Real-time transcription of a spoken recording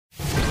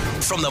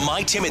From the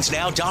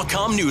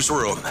MyTimmonsNow.com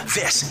newsroom,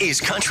 this is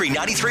Country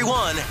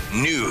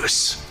 93.1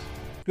 News.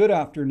 Good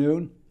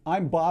afternoon.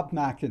 I'm Bob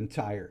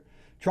McIntyre.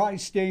 Try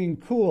staying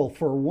cool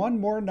for one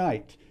more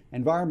night.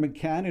 Environment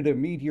Canada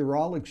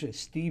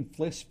meteorologist Steve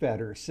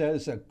Flisfetter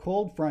says a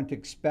cold front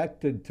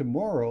expected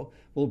tomorrow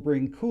will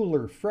bring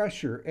cooler,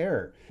 fresher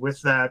air.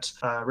 With that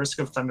risk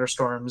of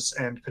thunderstorms,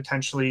 and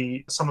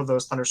potentially some of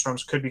those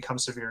thunderstorms could become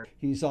severe.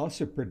 He's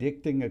also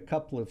predicting a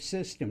couple of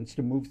systems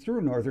to move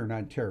through northern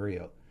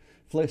Ontario.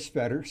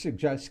 Flisfetter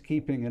suggests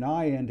keeping an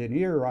eye and an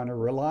ear on a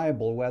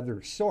reliable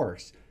weather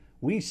source.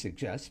 We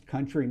suggest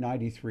Country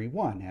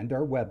 93.1 and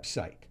our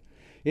website.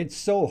 It's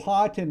so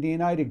hot in the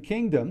United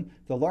Kingdom,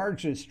 the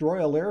largest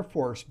Royal Air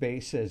Force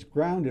base has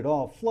grounded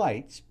all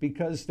flights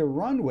because the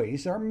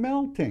runways are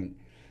melting.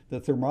 The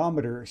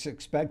thermometer is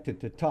expected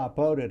to top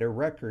out at a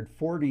record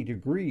 40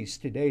 degrees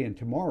today and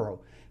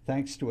tomorrow,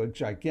 thanks to a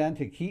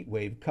gigantic heat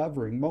wave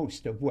covering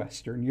most of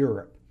Western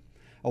Europe.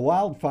 A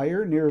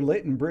wildfire near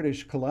Lytton,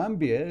 British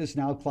Columbia is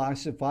now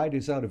classified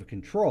as out of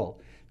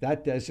control.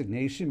 That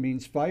designation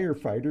means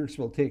firefighters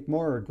will take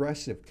more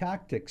aggressive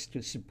tactics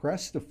to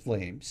suppress the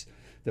flames.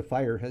 The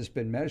fire has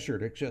been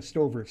measured at just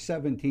over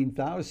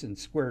 17,000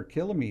 square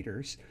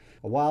kilometers.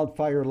 A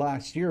wildfire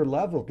last year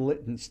leveled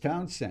Lytton's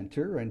town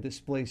center and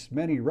displaced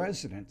many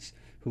residents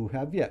who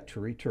have yet to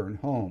return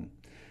home.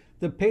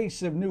 The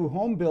pace of new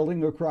home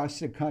building across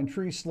the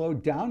country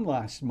slowed down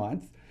last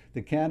month.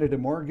 The Canada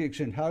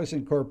Mortgage and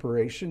Housing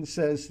Corporation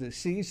says the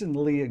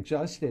seasonally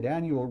adjusted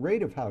annual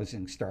rate of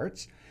housing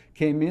starts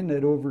came in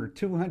at over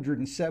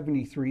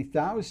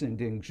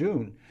 273,000 in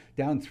June,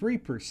 down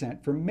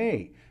 3% from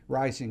May.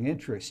 Rising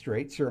interest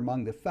rates are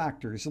among the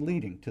factors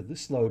leading to the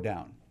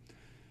slowdown.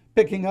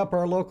 Picking up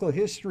our local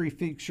history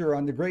feature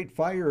on the Great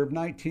Fire of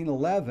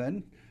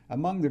 1911,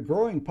 among the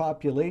growing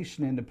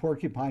population in the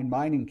Porcupine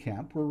mining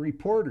camp were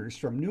reporters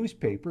from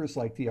newspapers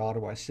like the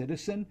Ottawa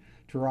Citizen,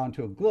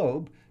 Toronto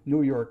Globe,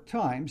 New York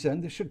Times,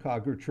 and the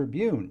Chicago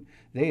Tribune.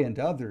 They and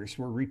others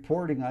were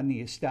reporting on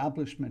the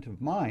establishment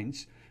of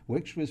mines,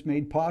 which was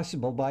made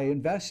possible by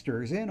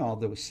investors in all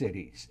those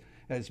cities.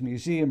 As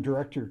museum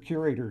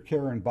director-curator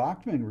Karen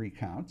Bachman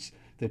recounts,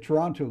 the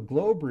Toronto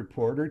Globe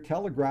reporter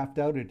telegraphed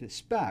out a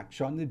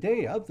dispatch on the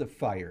day of the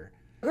fire.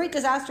 A great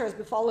disaster has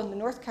befallen the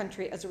North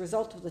Country as a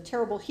result of the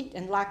terrible heat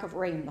and lack of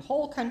rain. The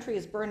whole country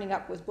is burning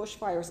up with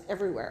bushfires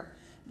everywhere.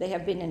 They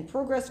have been in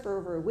progress for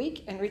over a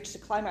week and reached a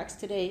climax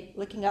today,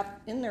 licking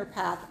up in their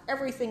path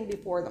everything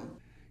before them.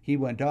 He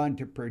went on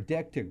to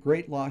predict a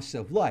great loss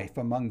of life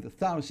among the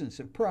thousands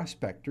of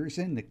prospectors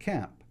in the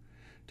camp.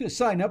 To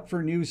sign up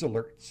for news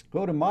alerts,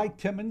 go to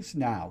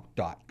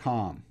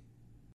mytimmonsnow.com.